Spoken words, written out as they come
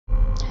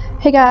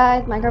Hey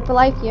guys, Minecraft for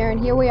Life here,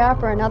 and here we are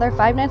for another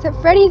Five Nights at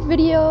Freddy's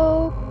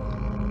video.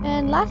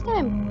 And last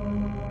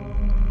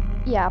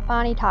time, yeah,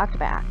 Bonnie talked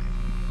back.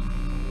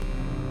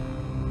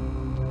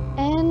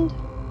 And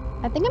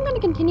I think I'm going to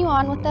continue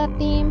on with that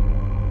theme,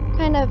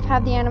 kind of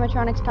have the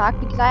animatronics talk,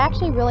 because I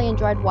actually really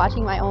enjoyed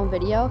watching my own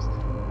videos.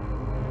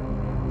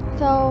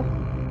 So,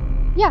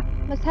 yeah,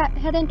 let's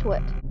head into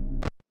it.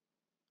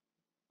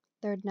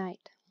 Third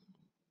night.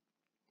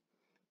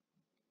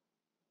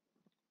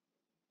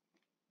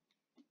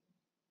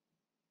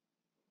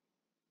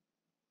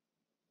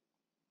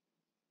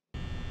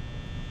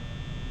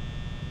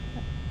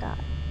 God.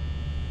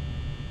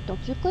 Don't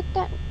you click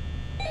that?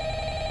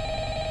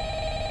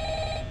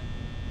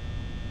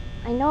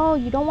 I know,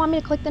 you don't want me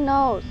to click the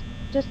nose.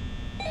 Just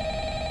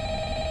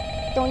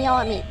don't yell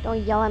at me.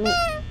 Don't yell at me.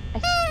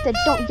 I said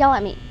don't yell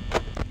at me.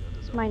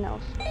 It's my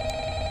nose.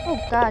 Oh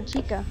God,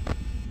 Chica.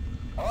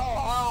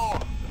 Hello.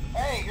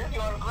 Hey, you're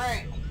doing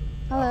great.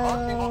 Hello.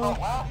 Most people don't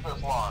last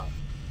this long.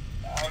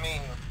 I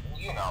mean,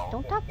 you know,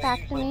 Don't talk they back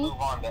to usually me.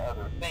 move on to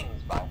other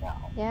things by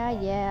now.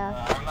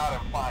 Yeah. I'm not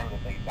implying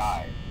that they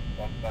died.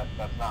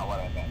 That's not what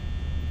I meant.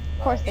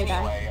 Of course they die.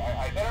 Anyway,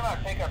 I better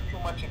not take up too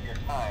much of your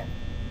time.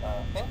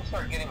 Things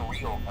are getting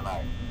real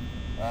tonight.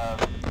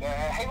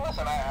 Hey,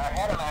 listen, I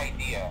had an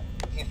idea.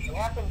 If you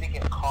happen to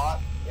get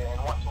caught and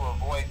want to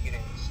avoid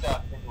getting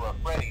stuffed into a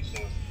Freddy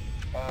suit,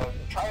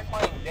 try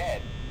playing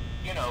dead.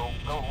 You know,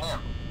 go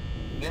limp.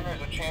 Then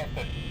there's a chance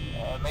that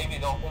maybe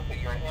they'll think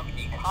that you're an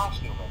empty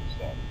costume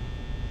instead.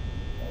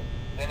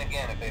 Then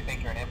again, if they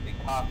think you're an empty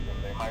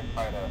costume, they might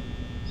try to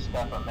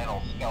stuff a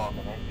mental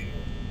skeleton into you.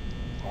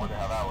 I wonder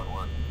how that would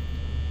work.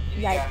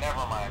 Yikes. Yeah,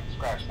 never mind.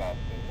 Scratch that.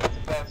 It's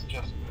best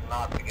just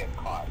not to get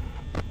caught.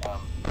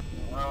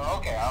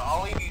 Okay,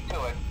 I'll leave you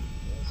to it.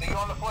 See you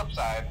on the flip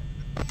side.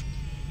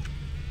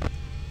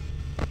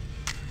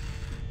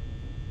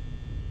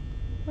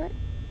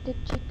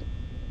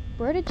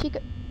 Where did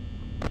Chica?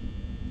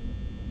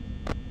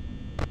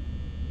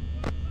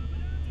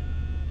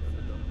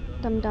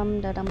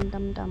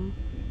 Dum.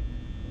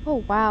 Oh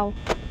wow.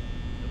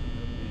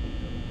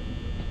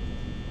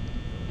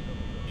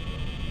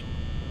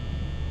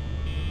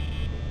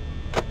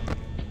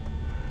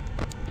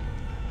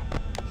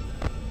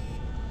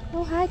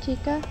 Oh hi,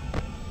 Chica.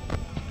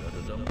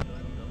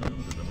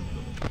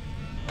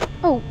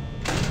 Oh.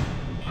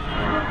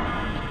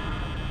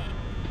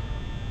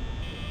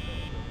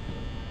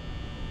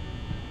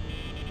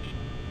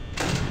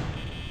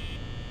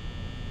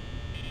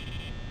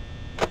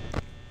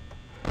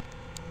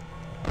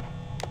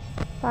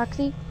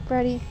 Foxy,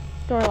 Freddy,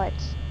 door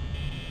lights.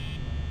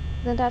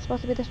 Isn't that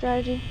supposed to be the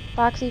strategy?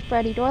 Foxy,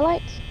 Freddy, door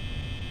lights?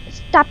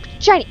 Stop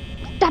shining!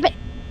 Stop it!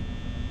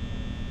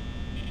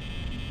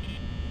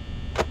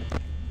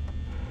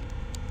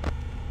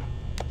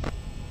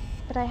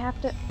 But I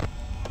have to...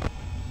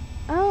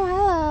 Oh,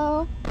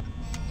 hello.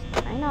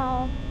 I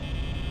know.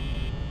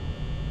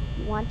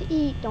 You want to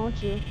eat,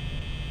 don't you?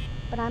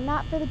 But I'm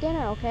not for the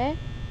dinner, okay?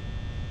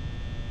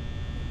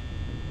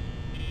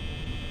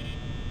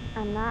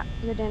 I'm not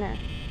your dinner.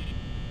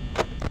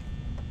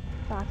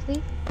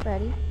 Foxy,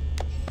 Freddy.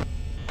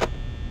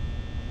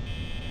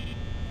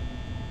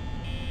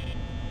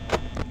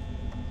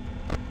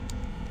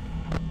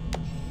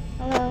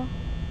 Hello.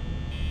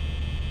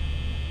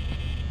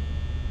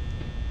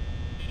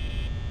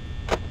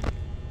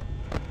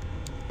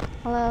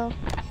 Hello.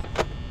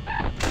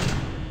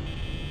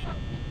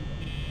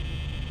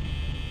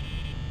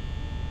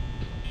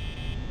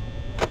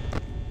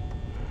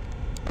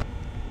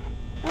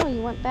 Oh,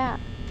 you went back.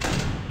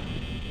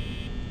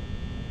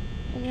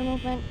 Your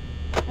movement.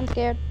 I'm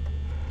scared.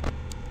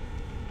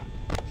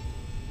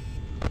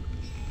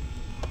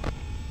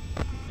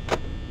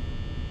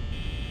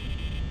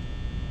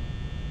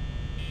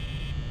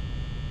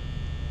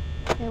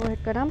 Okay, we're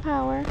good on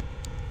power.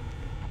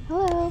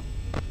 Hello.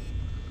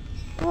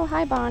 Oh,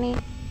 hi, Bonnie.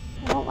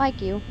 I don't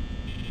like you.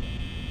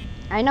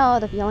 I know,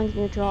 the feeling's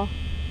neutral.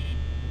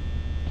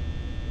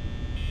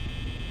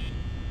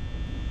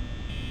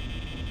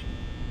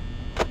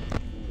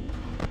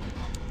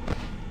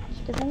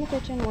 Chica's in the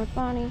kitchen. Where's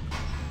Bonnie?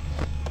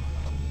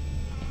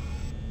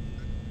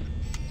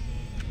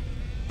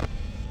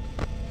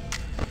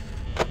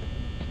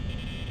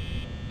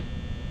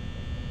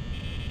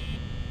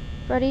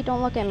 Freddy,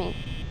 don't look at me.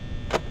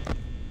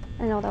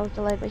 I know that was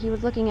delayed, but he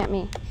was looking at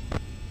me.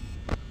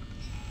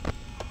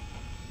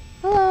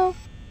 Hello.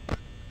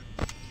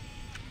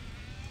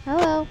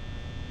 Hello.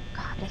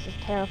 God, this is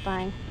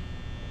terrifying.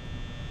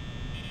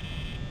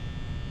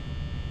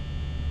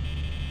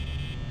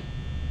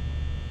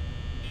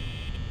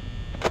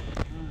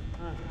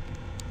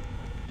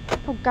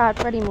 Oh God,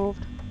 Freddy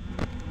moved.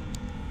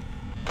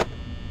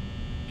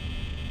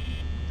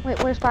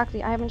 Wait, where's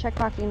Foxy? I haven't checked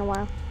Foxy in a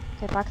while.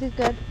 Okay, Foxy's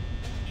good.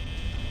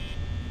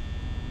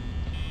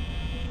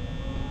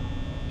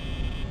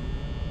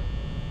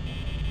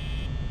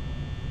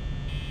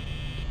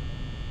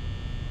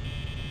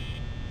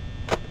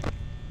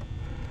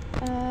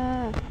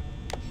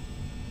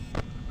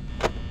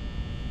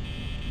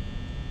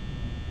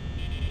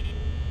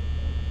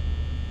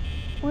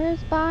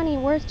 Where's Bonnie?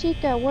 Where's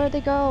Chica? Where'd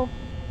they go?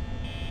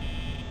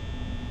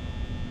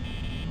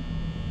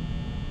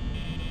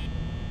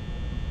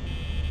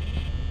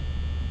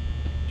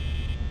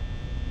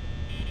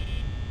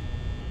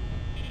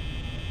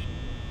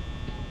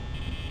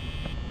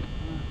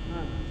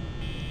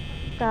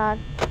 God.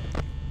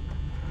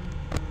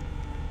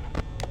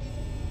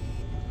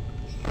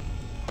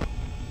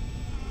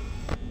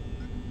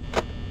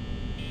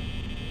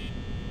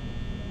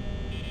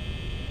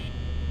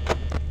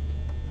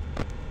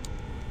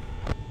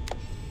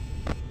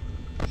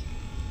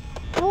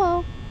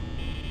 Hello.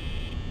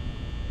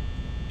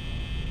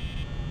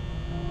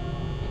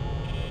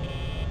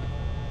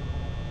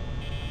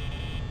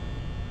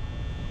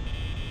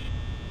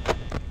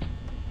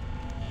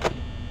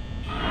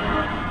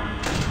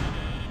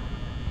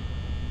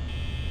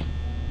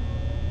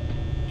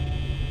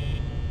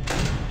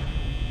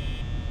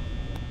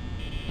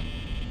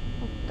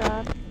 Oh,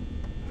 God.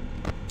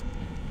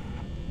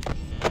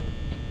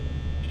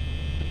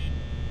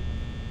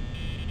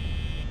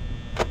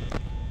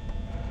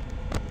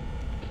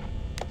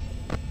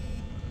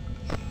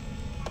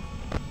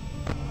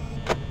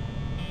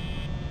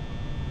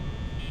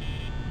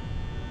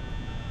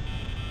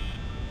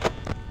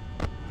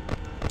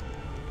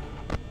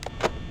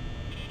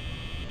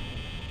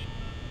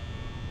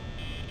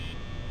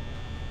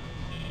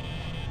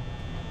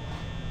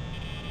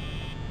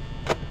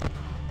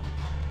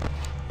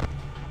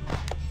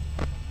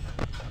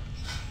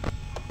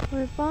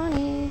 Where's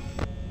Bonnie?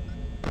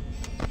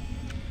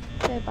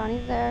 Okay,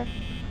 Bonnie's there.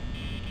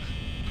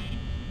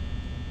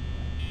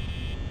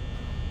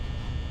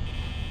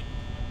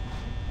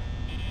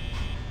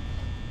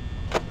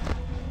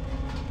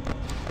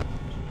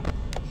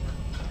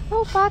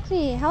 Oh,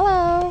 Foxy,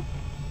 hello.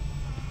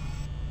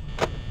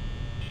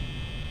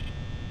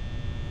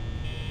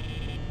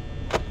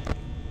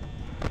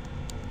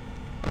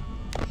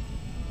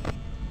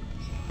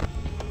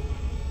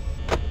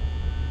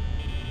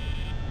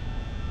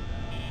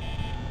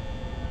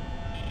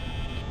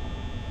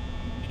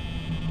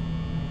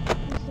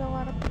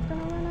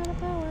 Gonna run out of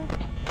power.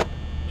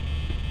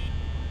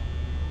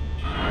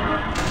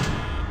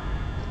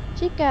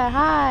 Chica,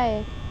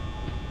 hi.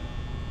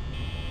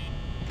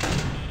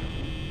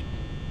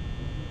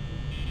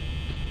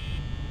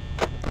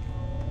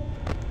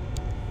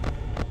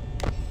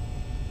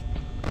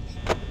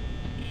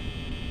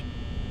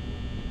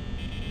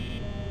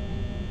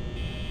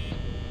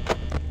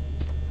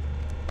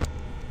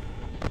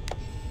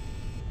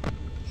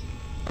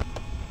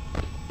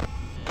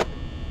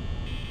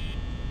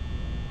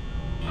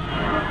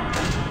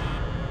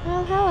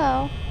 Well,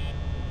 hello.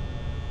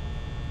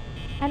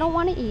 I don't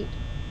want to eat.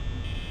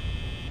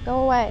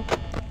 Go away.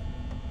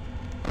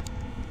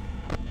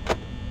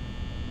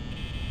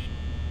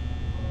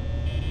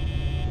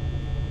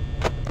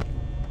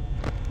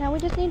 Now we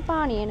just need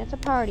Bonnie and it's a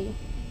party.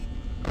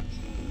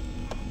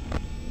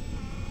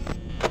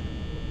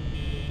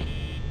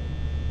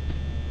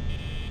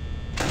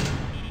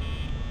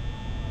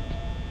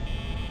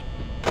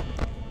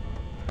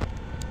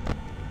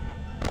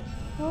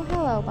 Oh,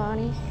 hello,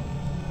 Bonnie.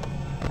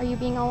 Are you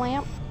being a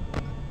lamp?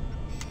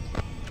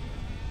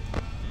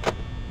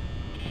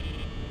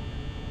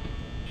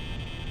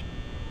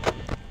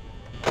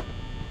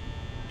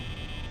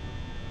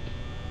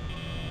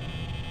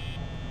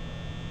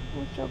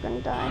 I'm still gonna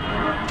die.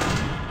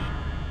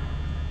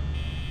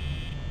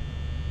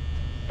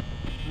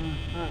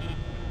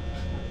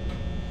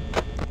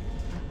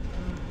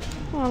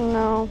 Oh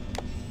no.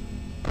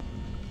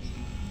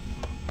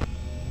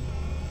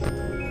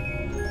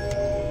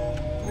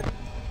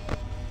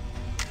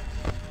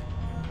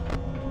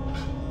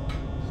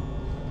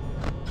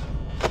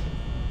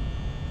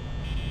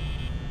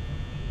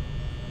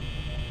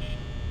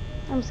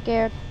 I'm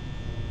scared.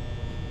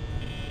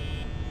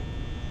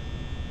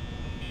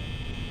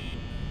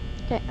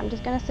 Okay, I'm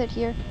just gonna sit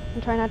here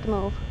and try not to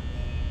move.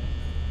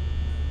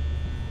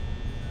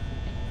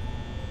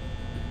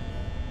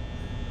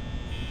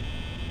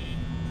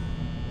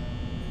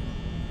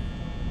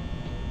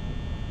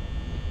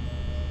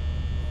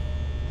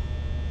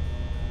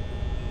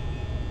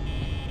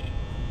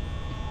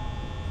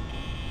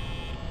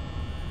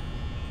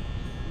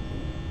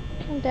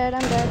 I'm dead,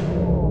 I'm dead.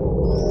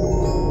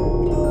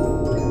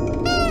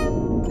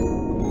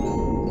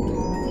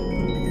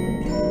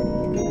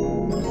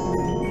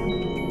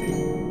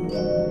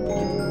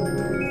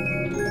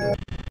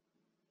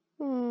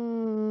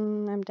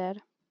 I'm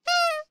dead.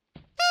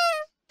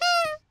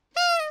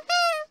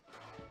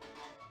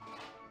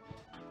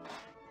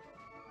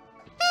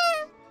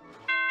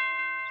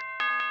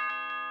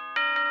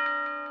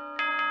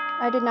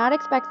 I did not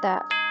expect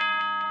that.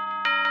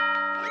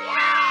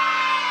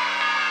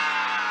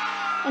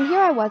 And here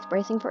I was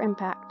bracing for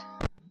impact.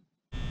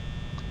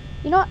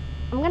 You know what?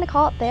 I'm gonna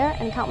call it there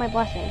and count my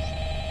blessings.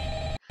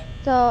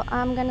 So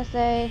I'm gonna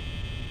say,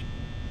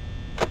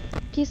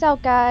 peace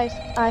out, guys.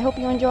 I hope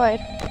you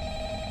enjoyed.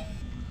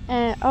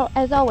 And oh,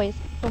 as always,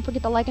 don't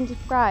forget to like and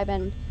subscribe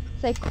and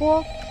say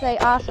cool, say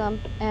awesome,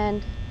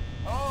 and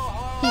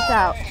peace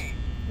out.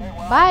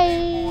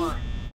 Bye.